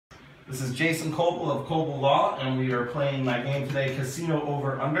This is Jason Coble of Coble Law, and we are playing my game today, Casino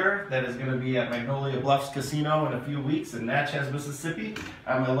Over Under. That is going to be at Magnolia Bluffs Casino in a few weeks in Natchez, Mississippi.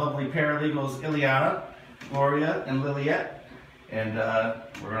 I have my lovely paralegals, Ileana, Gloria, and Liliette, and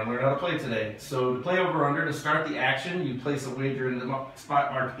we're going to learn how to play today. So to play Over Under, to start the action, you place a wager in the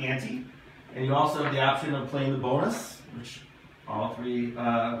spot marked ante, and you also have the option of playing the bonus, which all three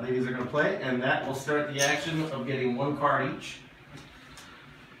ladies are going to play, and that will start the action of getting one card each.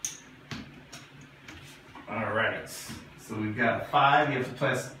 All right, so we've got 5. You have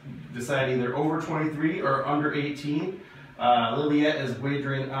to decide either over 23 or under 18. Liliette is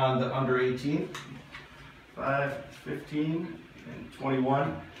wagering on the under 18. 5, 15, and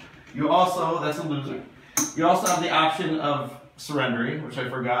 21. You also, that's a loser. You also have the option of surrendering, which I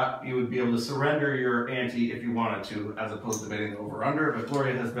forgot. You would be able to surrender your ante if you wanted to, as opposed to betting the over under. But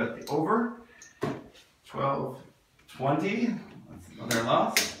Gloria has bet the over. 12, 20. That's another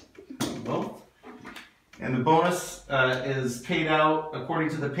loss. Both. And the bonus is paid out according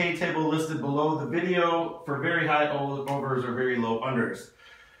to the pay table listed below the video for very high overs or very low unders.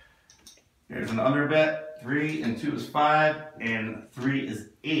 There's an under bet. 3 and 2 is 5, and 3 is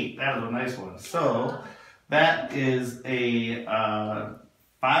 8. That is a nice one. So that is a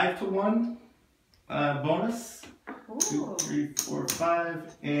 5-to-1 bonus. Ooh. 2, 3, 4,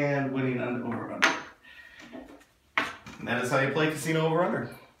 5, and winning on over under. And that is how you play Casino Over Under.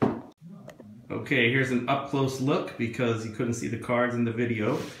 Okay, here's an up-close look because you couldn't see the cards in the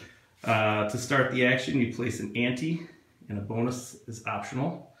video. To start the action, you place an ante, and a bonus is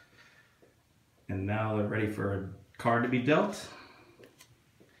optional. And now they're ready for a card to be dealt.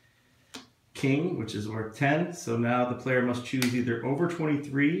 King, which is worth 10. So now the player must choose either over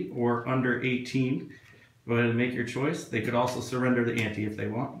 23 or under 18. Go ahead and make your choice. They could also surrender the ante if they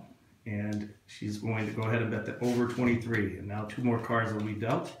want. And she's going to go ahead and bet the over 23. And now 2 more cards will be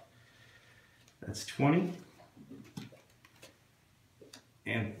dealt. That's 20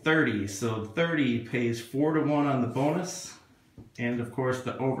 and 30. So 30 pays 4-to-1 on the bonus, and of course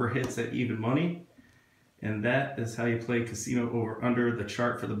the over hits at even money. And that is how you play Casino Over Under. The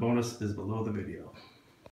chart for the bonus is below the video.